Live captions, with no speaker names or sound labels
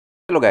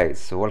Hello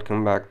guys,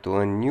 welcome back to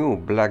a new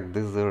Black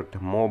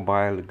Desert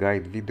mobile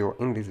guide video.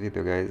 In this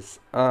video guys,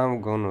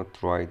 I'm gonna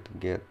try to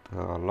get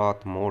a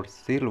lot more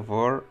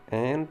silver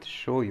and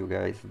show you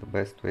guys the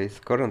best ways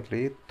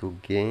currently to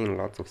gain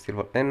lots of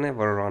silver and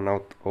never run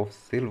out of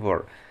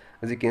silver.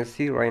 As you can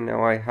see right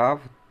now I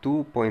have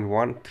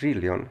 2.1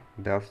 trillion,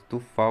 that's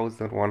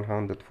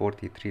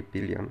 2143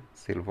 billion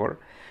silver,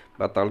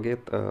 but I'll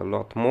get a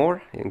lot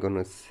more. You're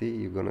gonna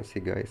see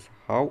guys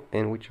how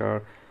and which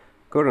are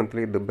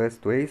currently the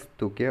best ways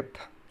to get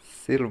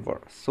silver.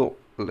 So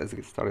let's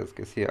get started. As you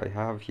can see, I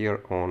have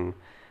here on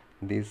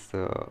this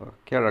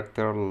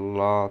character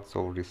lots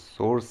of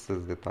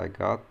resources that I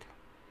got,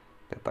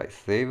 that I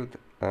saved,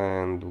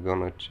 and we're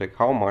gonna check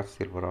how much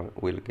silver I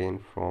will gain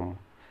from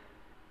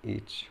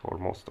each or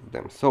most of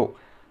them. So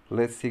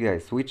let's see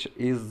guys, which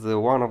is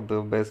one of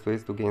the best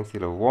ways to gain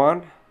silver.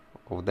 One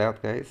of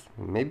that guys,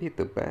 maybe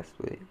the best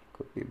way,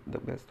 could be the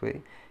best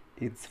way,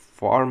 it's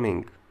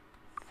farming.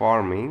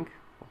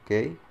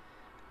 Okay,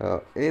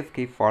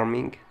 AFK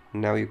farming.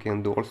 Now you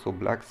can do also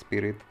Black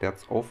Spirit,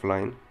 that's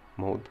offline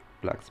mode,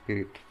 Black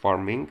Spirit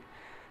farming.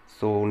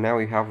 So now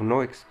you have no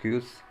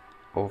excuse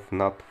of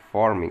not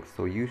farming,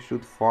 so you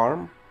should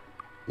farm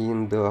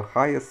in the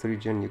highest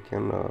region you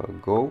can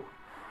go,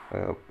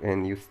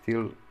 and you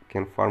still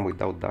can farm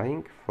without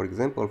dying. For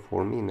example,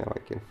 for me now I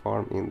can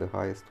farm in the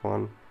highest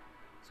one.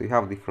 So you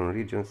have different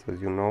regions,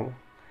 as you know,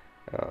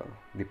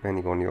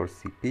 depending on your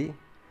CP.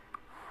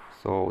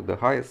 So the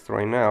highest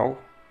right now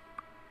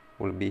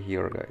will be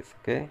here guys,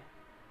 okay,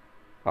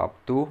 up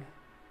to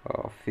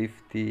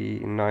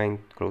 59,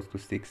 close to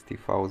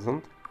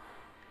 60,000.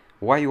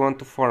 Why you want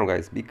to farm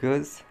guys?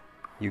 Because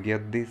you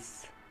get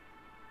these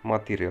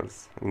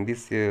materials in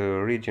this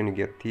region. You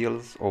get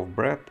teals of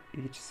bread,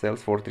 each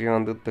sells for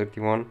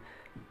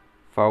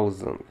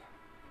 331,000,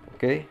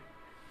 okay,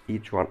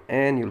 each one,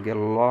 and you'll get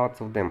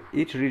lots of them.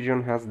 Each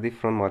region has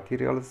different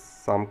materials.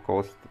 Some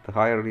cost, the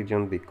higher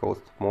region they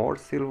cost more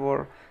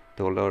silver,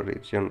 the lower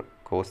region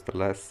cost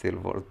less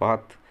silver.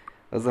 But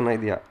as an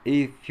idea,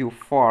 if you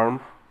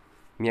farm,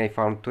 I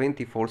farm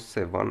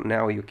 24/7.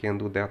 Now you can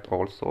do that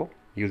also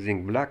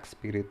using Black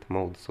Spirit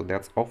mode, so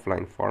that's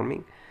offline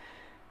farming,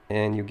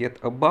 and you get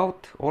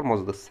about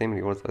almost the same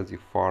rewards as you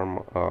farm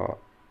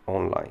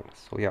online.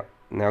 So yeah,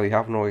 now you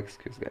have no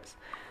excuse guys.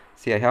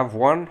 See, I have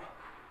 1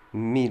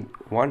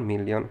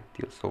 million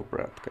teals of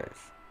bread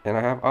guys, and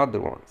I have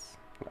other ones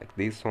like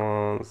these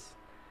ones.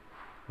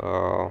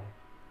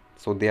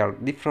 So they are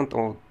different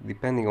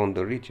depending on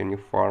the region you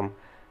farm.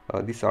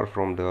 These are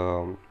from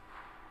the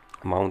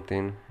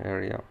mountain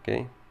area,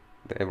 okay,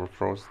 the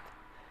Everfrost.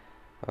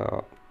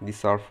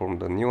 These are from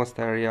the newest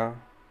area.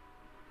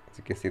 As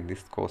you can see,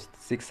 this cost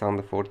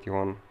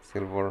 641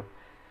 silver,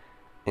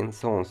 and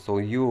so on. So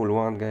you will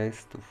want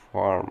guys to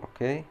farm,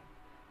 okay,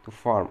 to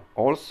farm.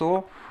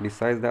 Also,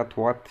 besides that,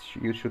 what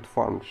you should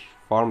farm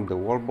the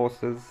wall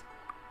bosses,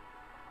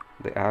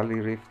 the alley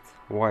rifts.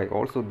 Why?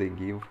 Also they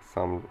give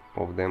some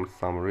of them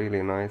some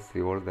really nice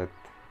rewards that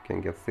you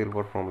can get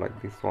silver from, like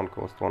this one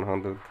cost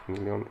 100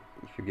 million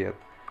if you get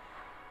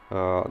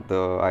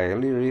the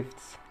alley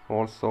rifts.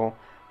 Also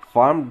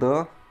farm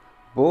the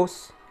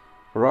boss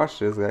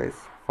rushes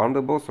guys, farm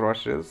the boss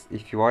rushes.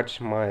 If you watch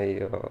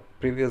my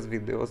previous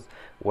videos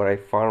where I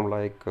farm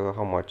like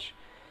how much,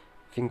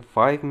 I think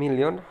 5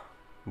 million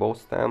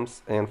boss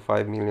stamps and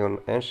 5 million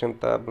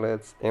ancient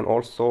tablets, and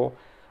also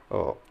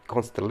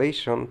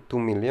constellation 2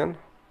 million,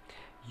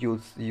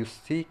 you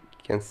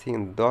can see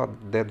in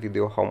that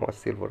video how much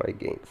silver I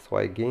gained. So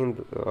I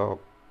gained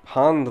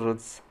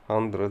hundreds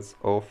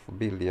of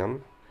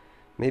billion,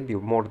 maybe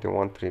more than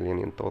 1 trillion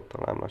in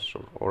total, I'm not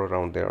sure, or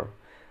around there,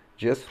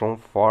 just from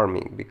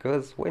farming.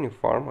 Because when you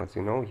farm, as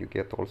you know, you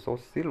get also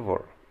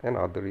silver and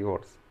other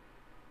rewards.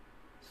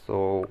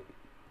 So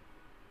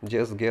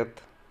just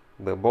get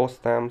the boss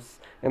stamps,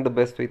 and the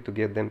best way to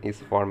get them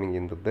is farming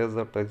in the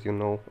desert, as you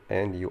know,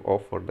 and you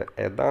offer the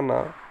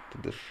Edana to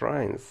the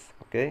shrines,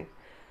 okay.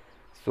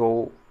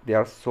 So there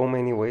are so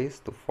many ways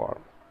to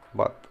farm,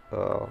 but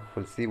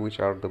we'll see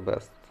which are the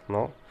best,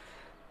 no,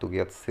 to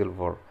get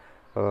silver.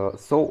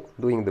 So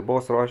doing the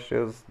boss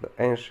rushes, the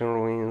ancient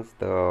ruins,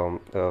 the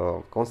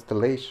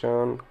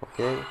constellation,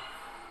 okay.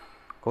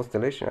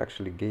 Constellation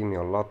actually gave me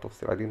a lot of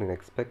silver. I didn't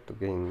expect to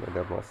gain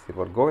that much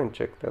silver. Go and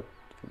check that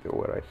video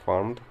where I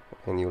farmed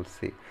and you'll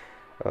see.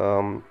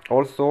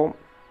 Also,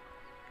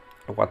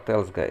 what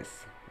else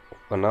guys,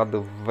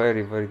 another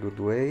very good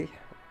way,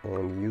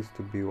 and used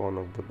to be one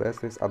of the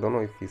best ways, I don't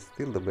know if it's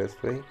still the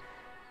best way,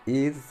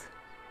 is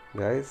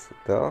guys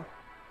the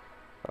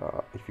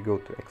if you go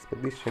to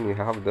expedition, you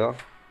have the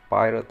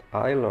pirate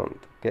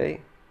island,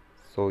 okay.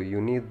 So you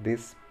need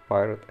these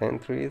pirate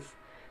entries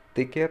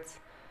tickets,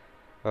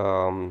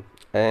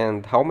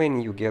 and how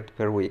many you get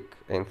per week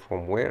and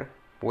from where?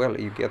 Well,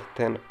 you get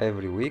 10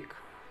 every week.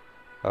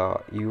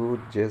 You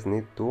just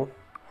need to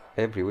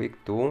every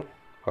week to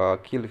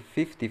kill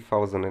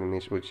 50,000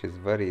 enemies, which is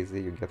very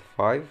easy. You get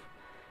 5,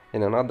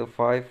 and another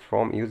 5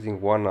 from using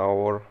 1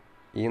 hour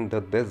in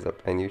the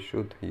desert, and you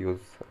should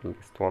use at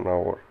least 1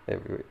 hour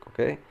every week,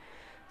 okay.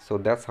 So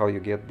that's how you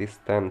get these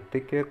 10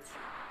 tickets.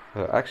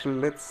 Actually,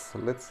 let's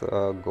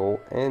go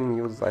and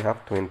use. I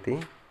have 20,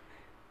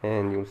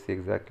 and you'll see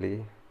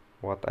exactly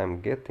what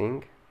I'm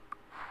getting.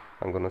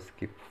 I'm gonna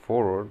skip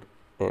forward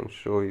and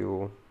show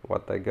you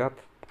what I got.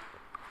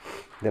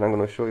 Then I'm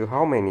gonna show you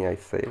how many I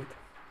saved,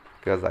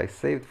 because I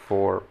saved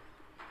for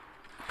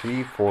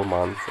 3-4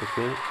 months.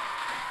 Okay,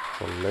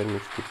 so let me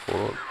skip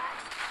forward.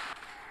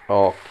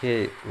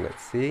 Okay,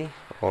 let's see,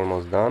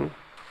 almost done.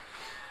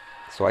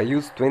 So I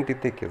used 20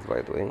 tickets,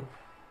 by the way,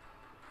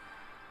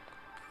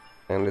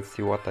 and let's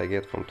see what I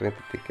get from 20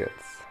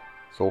 tickets.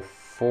 So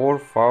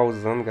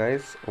 4,000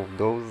 guys of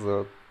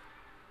those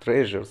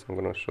treasures I'm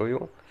gonna show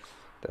you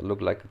that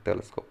look like a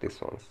telescope. These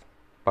ones,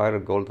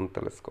 Pirate Golden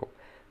Telescope,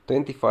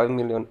 25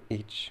 million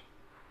each.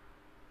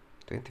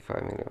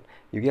 25 million.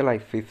 You get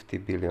like 50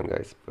 billion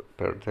guys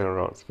per 10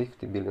 rounds.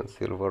 50 billion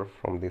silver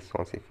from these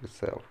ones if you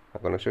sell.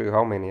 I'm gonna show you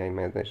how many I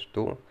managed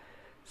to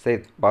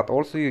save. But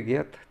also you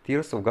get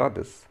Tears of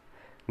Goddess.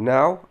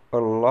 Now a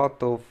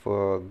lot of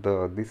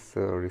these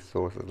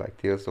resources like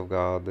Tears of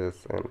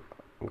Goddess, and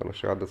I'm gonna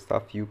show you other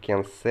stuff you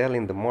can sell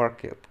in the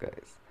market,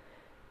 guys.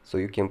 So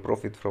you can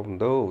profit from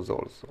those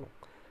also.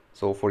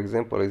 So for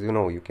example, as you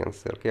know, you can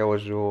sell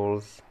chaos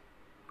jewels.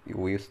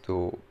 We used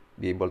to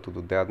be able to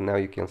do that. Now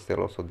you can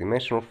sell also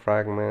dimensional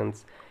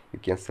fragments. You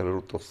can sell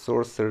root of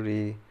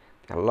sorcery.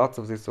 There are lots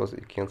of these. Also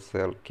you can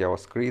sell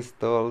chaos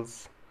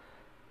crystals.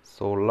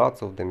 So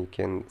lots of them. You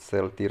can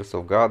sell Tears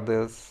of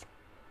Goddess.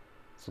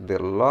 So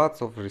there are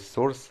lots of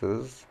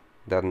resources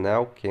that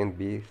now can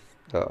be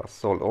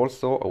sold.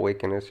 Also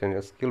Awaken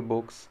Exchange skill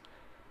books.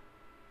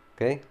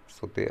 Okay,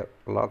 so there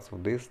are lots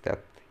of this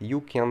that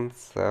you can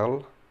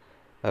sell,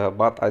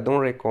 but I don't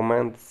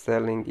recommend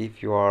selling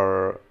if you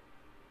are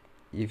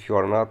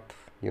not,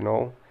 you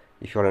know,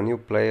 if you're a new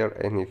player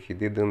and if you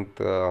didn't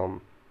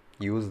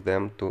use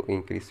them to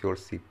increase your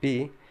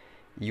CP.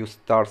 You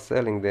start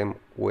selling them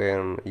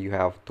when you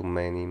have too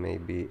many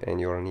maybe and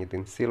you're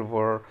needing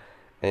silver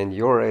and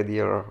you already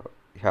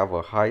have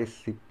a high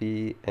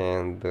CP,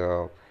 and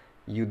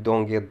you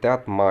don't get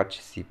that much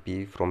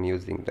CP from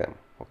using them.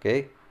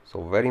 Okay,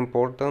 so very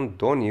important,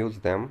 don't use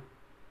them.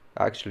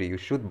 Actually you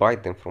should buy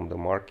them from the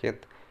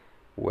market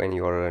when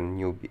you're a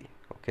newbie.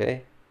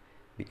 Okay,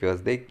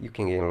 because you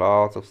can gain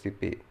lots of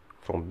CP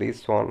from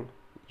this one.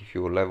 If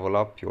you level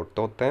up your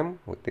totem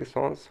with this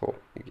one, so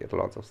you get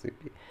lots of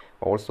CP.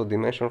 Also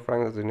dimension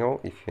fragments, you know,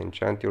 if you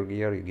enchant your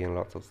gear you gain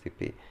lots of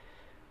CP.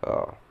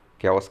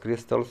 Chaos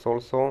crystals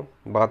also,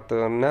 but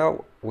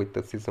now with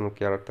the seasonal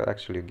character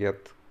actually you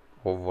get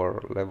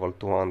over level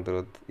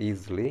 200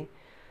 easily.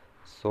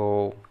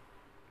 So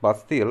but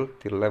still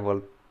till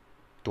level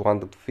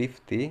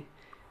 250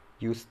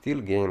 you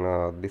still gain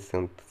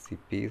decent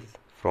CPs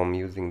from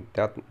using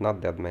that, not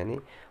that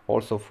many.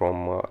 Also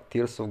from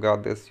Tears of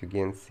Goddess you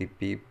gain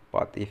CP,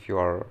 but if you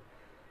are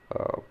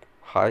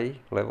high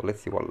level,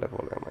 let's see what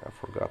level am I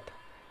forgot,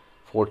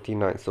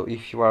 49. So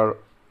if you are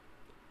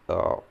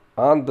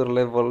under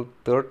level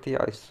 30,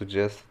 I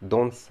suggest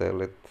don't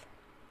sell it.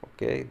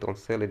 Okay, don't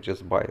sell it,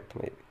 just buy it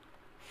maybe.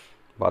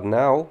 But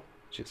now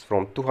just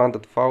from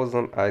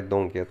 200,000 I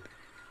don't get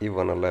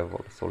even a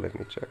level, so let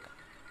me check.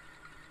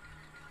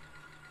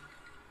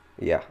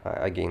 Yeah,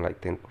 I gain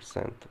like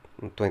 10%,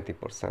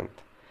 20%.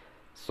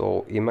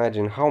 So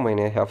imagine how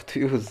many I have to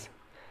use.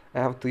 I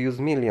have to use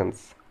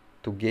millions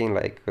to gain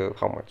like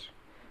how much?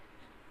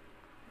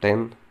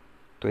 10,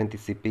 20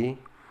 CP.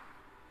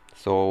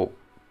 So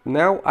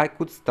now I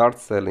could start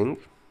selling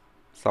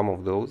some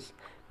of those,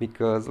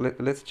 because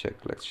let's check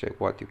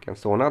what you can.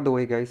 So another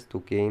way guys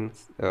to gain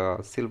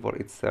silver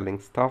is selling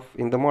stuff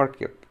in the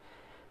market.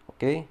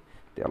 Okay,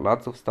 there are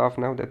lots of stuff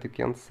now that you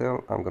can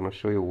sell. I'm gonna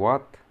show you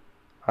what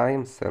I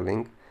am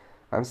selling.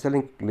 I'm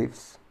selling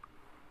glyphs.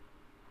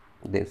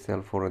 They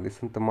sell for a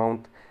decent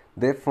amount.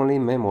 Definitely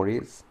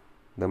memories.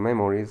 The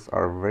memories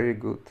are very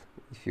good.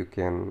 If you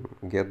can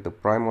get the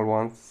primal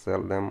ones,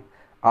 sell them.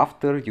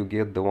 After you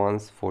get the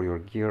ones for your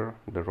gear,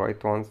 the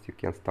right ones, you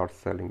can start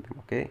selling them.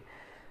 Okay,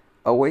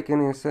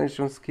 Awakening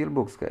Ascension skill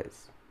books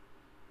guys,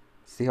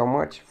 see how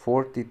much?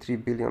 43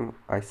 billion.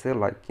 I sell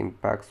like in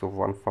packs of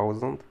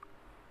 1000.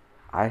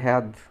 I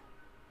had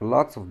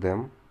lots of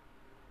them.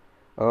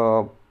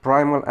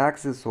 Primal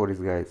accessories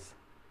guys,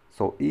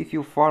 so if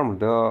you farm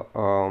the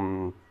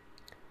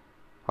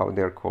how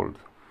they're called,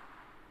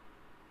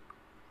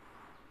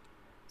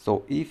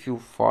 so if you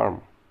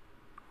farm,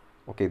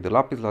 okay, the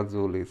lapis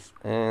lazulis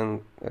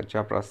and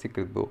Chapra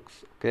secret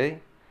books,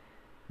 okay,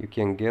 you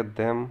can get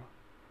them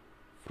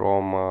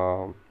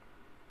from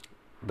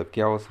the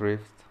Chaos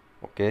Rift.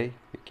 Okay,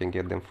 you can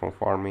get them from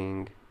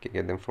farming, you can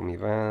get them from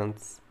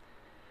events.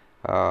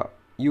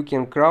 You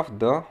can craft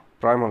the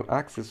primal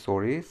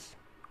accessories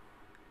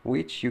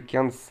which you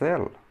can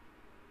sell.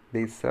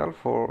 They sell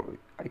for,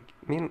 I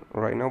mean,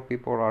 right now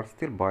people are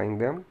still buying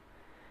them,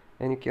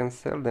 and you can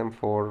sell them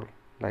for,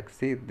 like,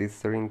 see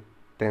this ring,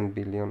 10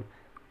 billion.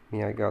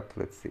 Me, I got,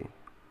 let's see,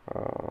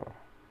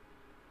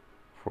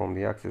 from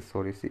the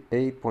accessories, see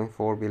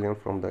 8.4 billion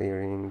from the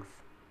earrings.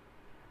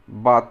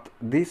 But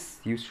this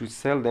you should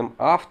sell them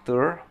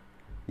after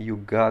you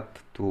got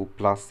to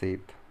 +8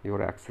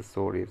 your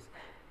accessories.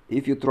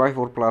 If you try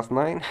for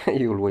 +9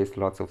 you'll waste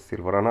lots of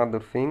silver. Another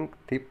thing,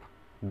 tip,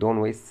 don't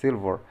waste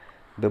silver.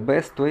 The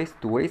best way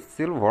to waste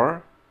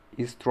silver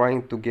is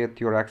trying to get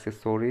your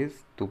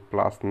accessories to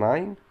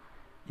 +9,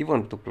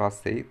 even to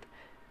 +8,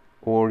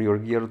 or your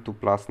gear to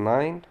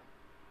 +9,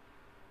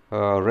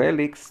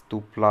 relics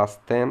to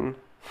 +10,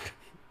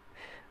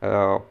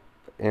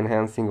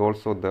 enhancing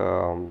also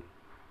the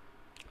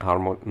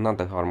not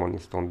the harmony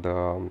stone,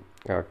 the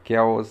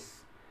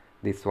chaos,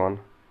 this one,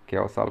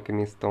 chaos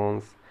alchemy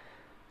stones.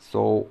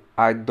 So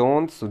I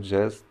don't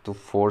suggest to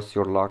force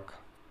your luck,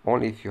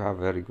 only if you have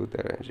very good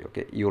RNG.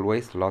 Okay, you'll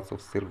waste lots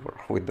of silver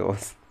with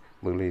those,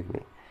 believe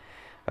me.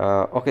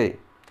 Okay,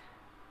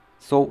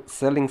 so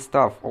selling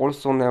stuff.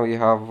 Also now you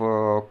have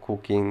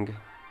cooking.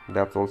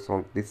 That's also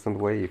a decent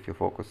way if you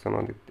focus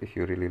on it. If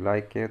you really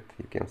like it,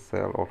 you can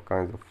sell all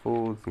kinds of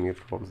foods,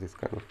 meatballs, these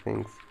kind of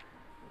things.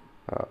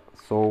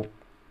 So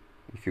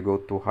if you go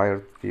to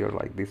higher tier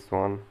like this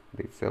one,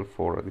 they sell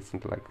for a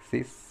decent like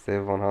this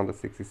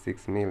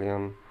 766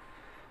 million.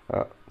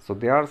 So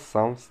there are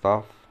some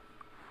stuff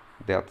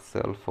that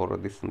sell for a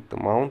decent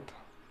amount.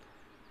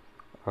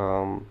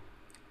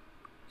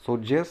 So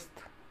just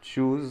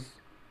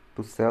choose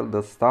to sell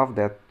the stuff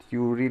that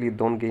you really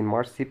don't gain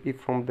much CP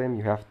from them.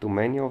 You have too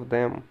many of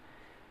them,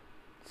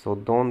 so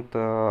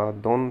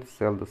don't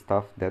sell the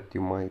stuff that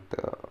you might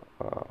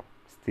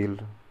still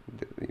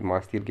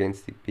gain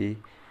CP.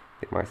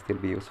 It might still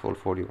be useful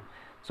for you.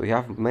 So you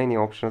have many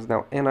options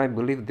now, and I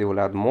believe they will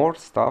add more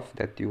stuff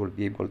that you will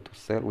be able to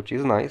sell, which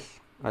is nice.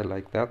 I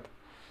like that.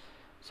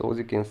 So as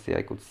you can see,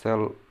 I could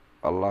sell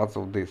a lot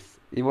of this.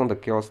 Even the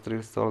chaos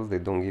crystals, they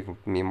don't give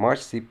me much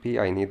CP.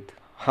 I need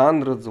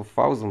hundreds of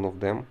thousands of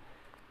them.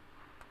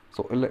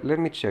 So let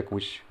me check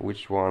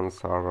which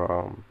ones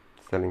are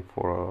selling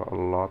for a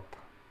lot.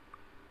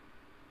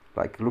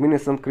 Like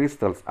luminescent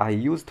crystals, I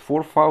used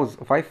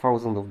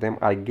 5,000 of them.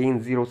 I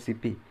gained 0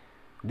 CP.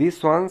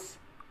 These ones,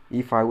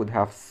 if I would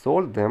have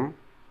sold them,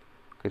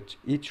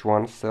 each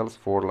one sells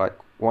for like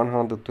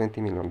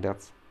 120 million.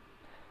 That's,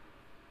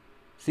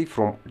 see,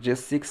 from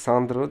just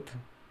 600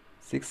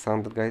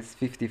 guys,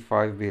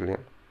 55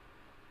 billion.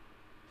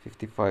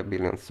 55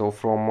 billion. So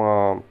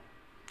from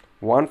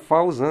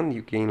 1000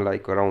 you gain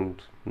like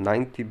around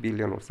 90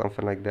 billion or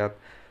something like that.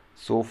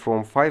 So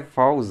from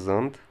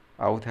 5000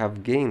 I would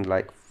have gained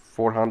like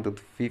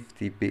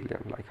 450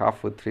 billion, like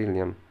half a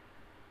trillion.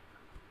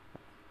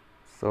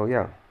 So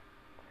yeah,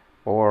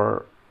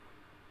 or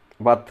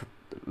but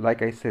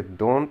like I said,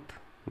 don't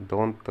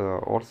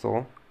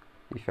also,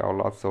 if you have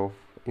lots of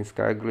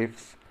Inspire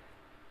glyphs,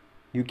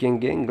 you can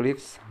gain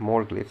glyphs,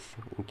 more glyphs,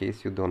 in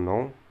case you don't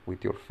know,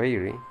 with your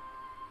fairy.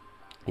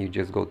 You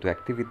just go to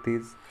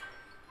activities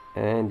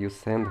and you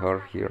send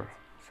her here.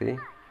 See,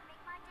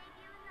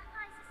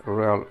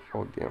 real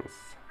audience.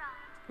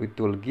 It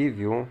will give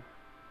you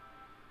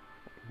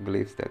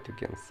glyphs that you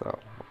can sell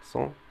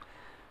also.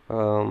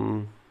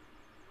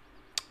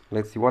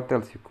 Let's see what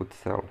else you could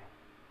sell.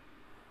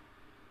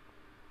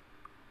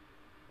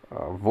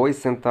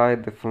 Voice and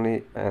Tide,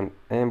 definitely, and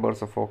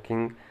Embers of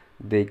Hawking.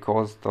 They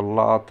cost a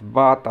lot,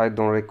 but I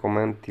don't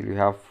recommend till you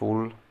have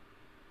full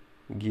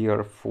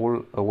gear,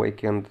 full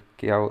awakened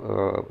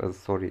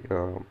accessory,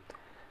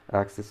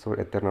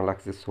 eternal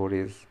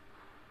accessories.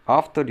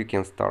 After you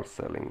can start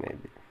selling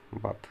maybe.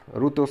 But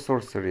Root of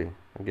Sorcery,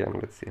 again,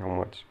 let's see how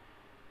much.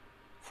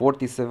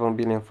 47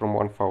 billion from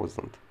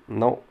 1000.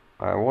 No,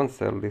 I won't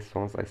sell these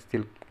ones. I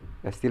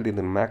still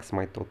didn't max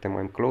my totem.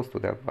 I'm close to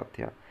that, but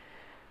yeah.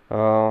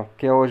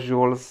 Chaos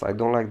Jewels, I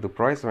don't like the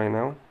price right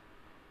now.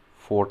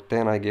 For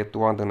 10 I get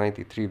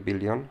 293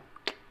 billion.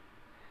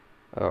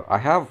 I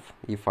have,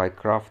 if I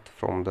craft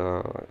from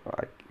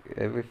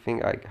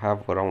everything, I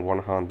have around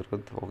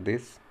 100 of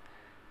this.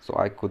 So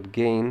I could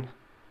gain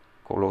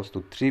close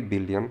to 3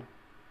 billion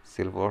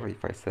silver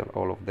if I sell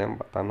all of them,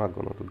 but I'm not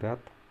gonna do that.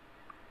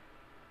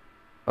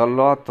 A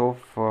lot of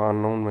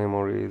unknown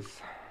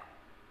memories.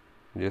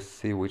 Just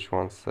see which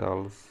one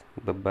sells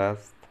the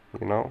best,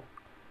 you know.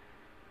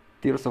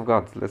 Tears of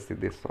Gods, let's see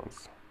these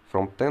ones.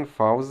 From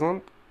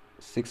 10,000,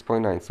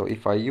 6.9. So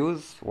if I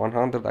use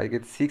 100, I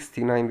get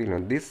 69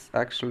 billion. These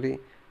actually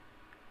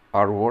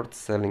are worth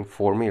selling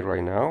for me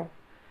right now.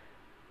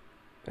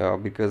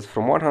 Because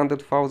from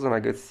 100,000 I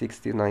get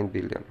 69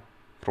 billion.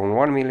 From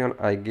 1 million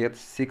I get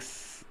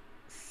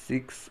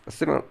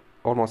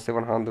almost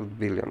 700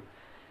 billion.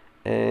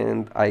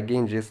 And I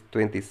gain just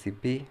 20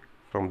 CP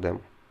from them.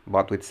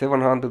 But with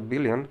 700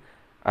 billion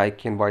I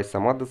can buy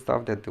some other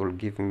stuff that will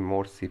give me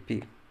more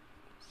CP.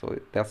 So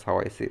that's how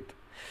I see it.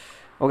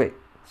 Okay,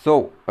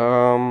 so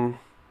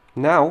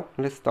now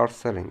let's start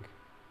selling.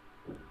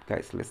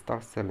 Guys, let's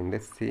start selling.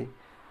 Let's see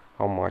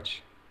how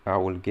much I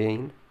will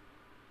gain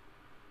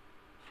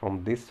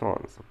from these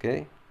ones.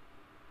 Okay,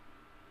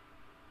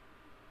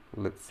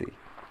 let's see.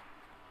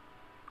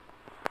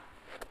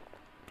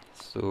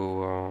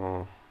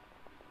 So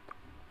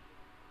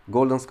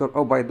golden skull.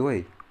 Oh, by the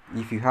way,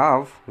 if you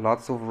have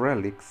lots of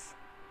relics,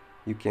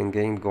 you can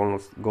gain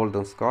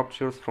golden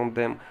sculptures from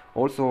them.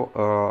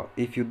 Also,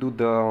 if you do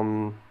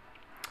the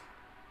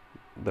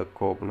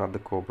cob, not the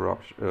cobra,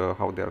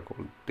 how they are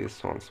called,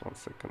 this ones, 1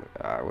 second,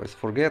 I always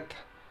forget.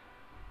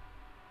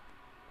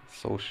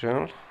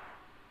 Social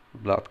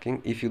Blood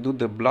King. If you do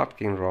the Blood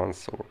King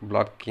runs or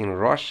Blood King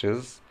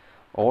rushes,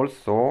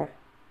 also,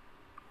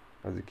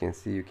 as you can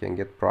see, you can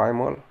get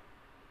primal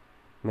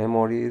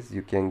memories,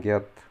 you can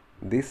get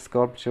these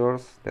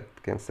sculptures that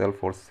can sell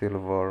for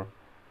silver.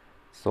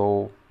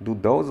 So do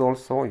those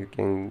also. You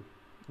can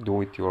do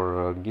with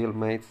your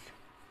guildmates,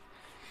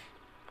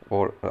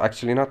 or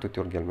actually not with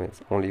your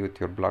guildmates, only with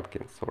your Blood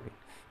King, sorry.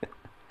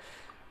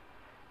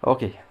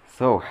 Okay,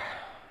 so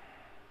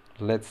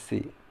let's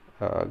see.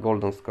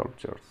 Golden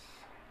sculptures,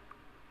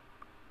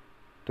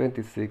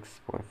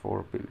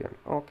 26.4 billion.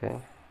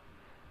 Okay,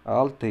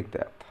 I'll take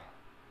that.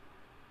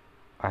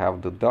 I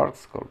have the dark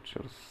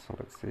sculptures.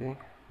 Let's see.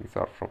 These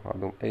are from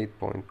Adum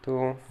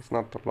 8.2. It's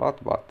not a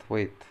lot, but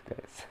wait,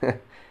 guys.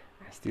 I'm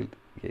still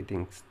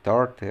getting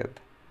started.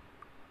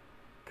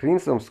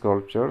 Crimson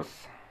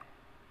sculptures,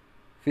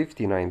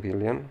 59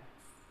 billion.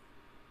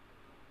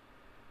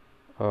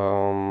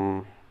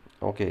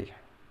 Okay.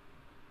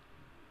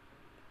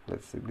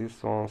 Let's see.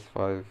 This one's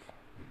 5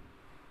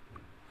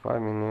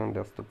 million.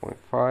 That's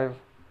 2.5.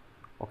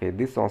 Okay,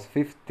 this one's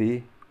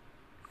 50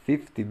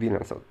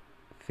 billion. So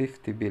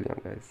 50 billion,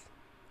 guys.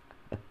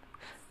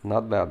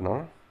 Not bad,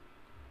 no?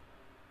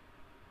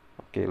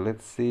 Okay,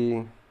 let's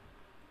see.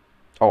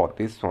 Oh,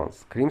 this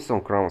one's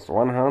Crimson Crowns,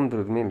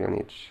 100 million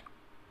each.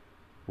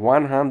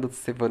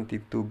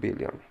 172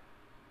 billion.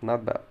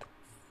 Not bad.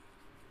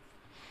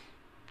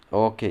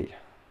 Okay,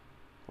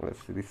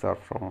 let's see. These are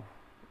from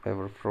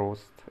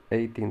Everfrost,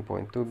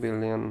 18.2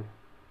 billion.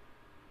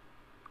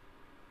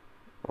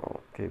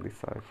 Okay,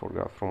 this I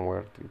forgot from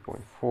where,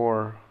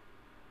 3.4.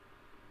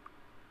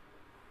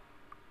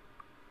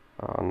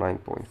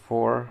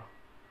 9.4.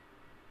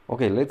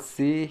 Okay, let's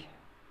see.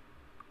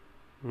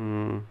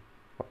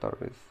 What are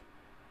these?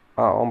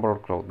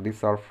 Umbral Cloud.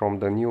 These are from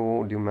the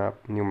new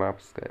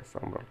maps, guys.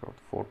 Umbral Cloud,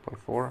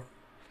 4.4.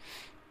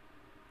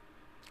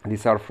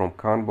 These are from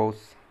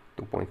Canbos,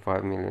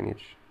 2.5 million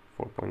each,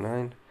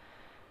 4.9.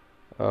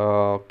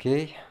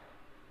 Okay.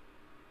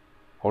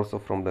 Also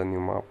from the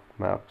new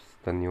maps,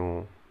 the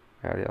new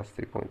areas,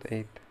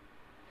 3.8.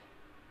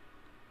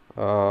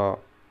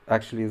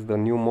 Actually, it's the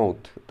new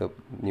mode, the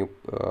new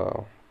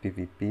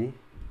PvP,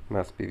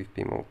 mass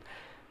PvP mode.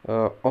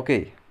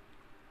 Okay.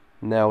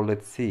 Now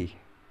let's see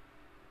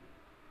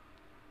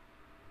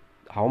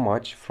how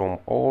much from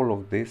all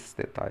of this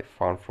that I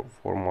found from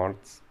 4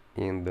 months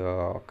in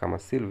the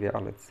Camasylvia.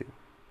 Let's see.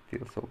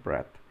 Fields of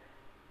Breath.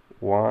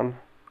 1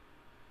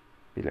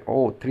 billion.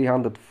 Oh,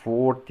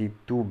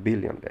 342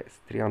 billion, guys.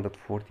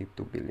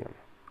 342 billion.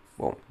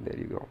 Boom, there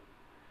you go.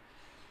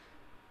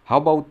 How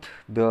about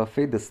the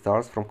Faded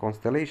Stars from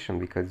Constellation?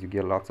 Because you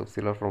get lots of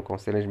silver from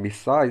Constellation.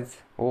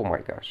 Besides, oh my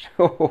gosh.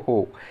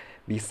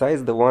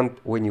 Besides the one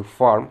when you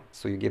farm,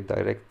 so you get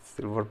direct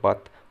silver,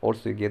 but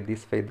also you get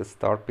these Faded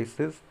Star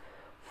pieces.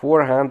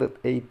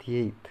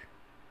 488.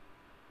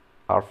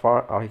 I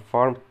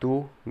farmed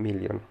 2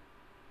 million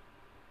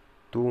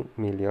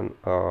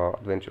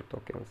adventure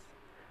tokens.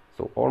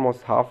 So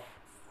almost half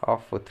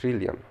a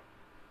trillion.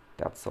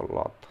 That's a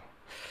lot.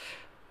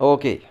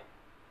 Okay,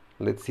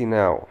 let's see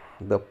now.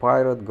 The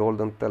Pirate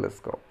Golden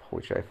Telescope,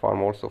 which I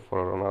farm also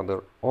for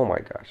another, oh my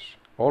gosh,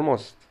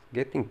 almost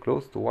getting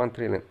close to 1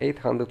 trillion.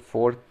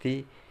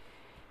 840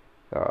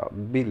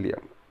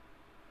 billion.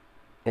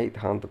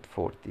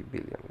 840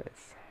 billion,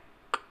 guys.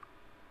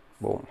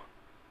 Boom.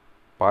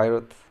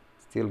 Pirate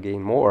still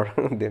gain more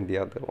than the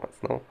other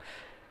ones, no?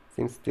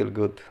 Seems still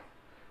good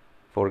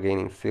for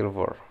gaining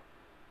silver.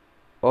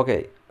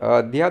 Okay,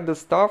 the other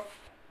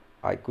stuff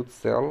I could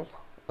sell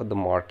at the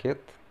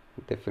market.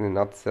 Definitely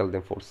not sell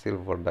them for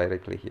silver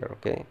directly here,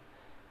 okay?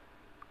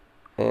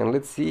 And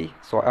let's see.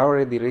 So I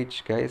already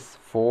reached, guys,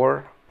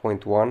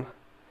 4.1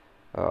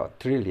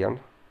 trillion.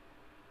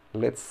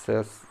 Let's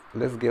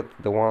get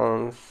the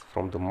ones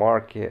from the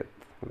market.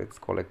 Let's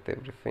collect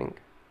everything,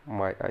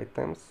 my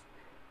items.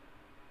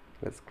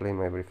 Let's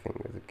claim everything.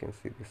 As you can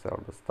see, these are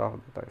the stuff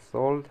that I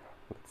sold.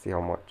 Let's see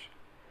how much.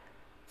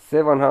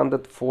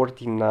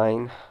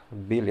 749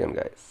 billion,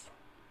 guys.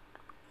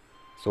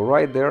 So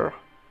right there,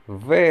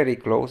 very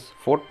close,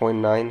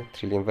 4.9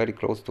 trillion, very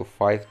close to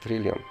 5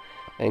 trillion.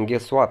 And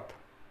guess what?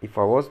 If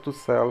I was to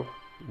sell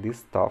this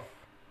stuff,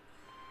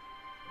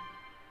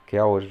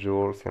 Chaos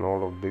Jewels and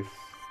all of this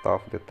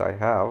stuff that I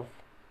have,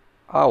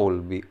 I will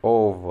be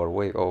over,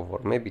 way over.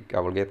 Maybe I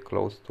will get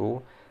close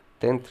to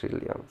 10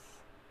 trillions,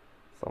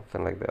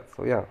 something like that.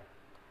 So yeah,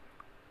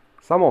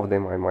 some of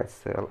them I might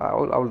sell. I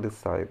will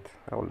decide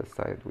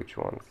which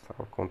ones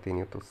I'll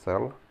continue to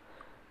sell.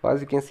 But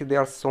as you can see, there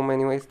are so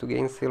many ways to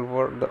gain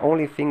silver. The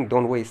only thing,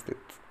 don't waste it.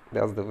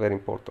 That's the very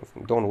important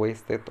thing. Don't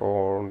waste it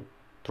or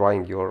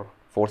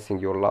forcing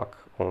your luck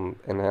on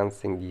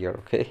enhancing gear,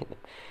 okay?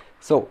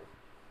 So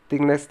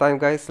till next time,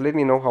 guys, let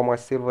me know how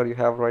much silver you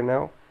have right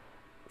now.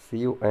 See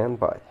you and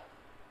bye.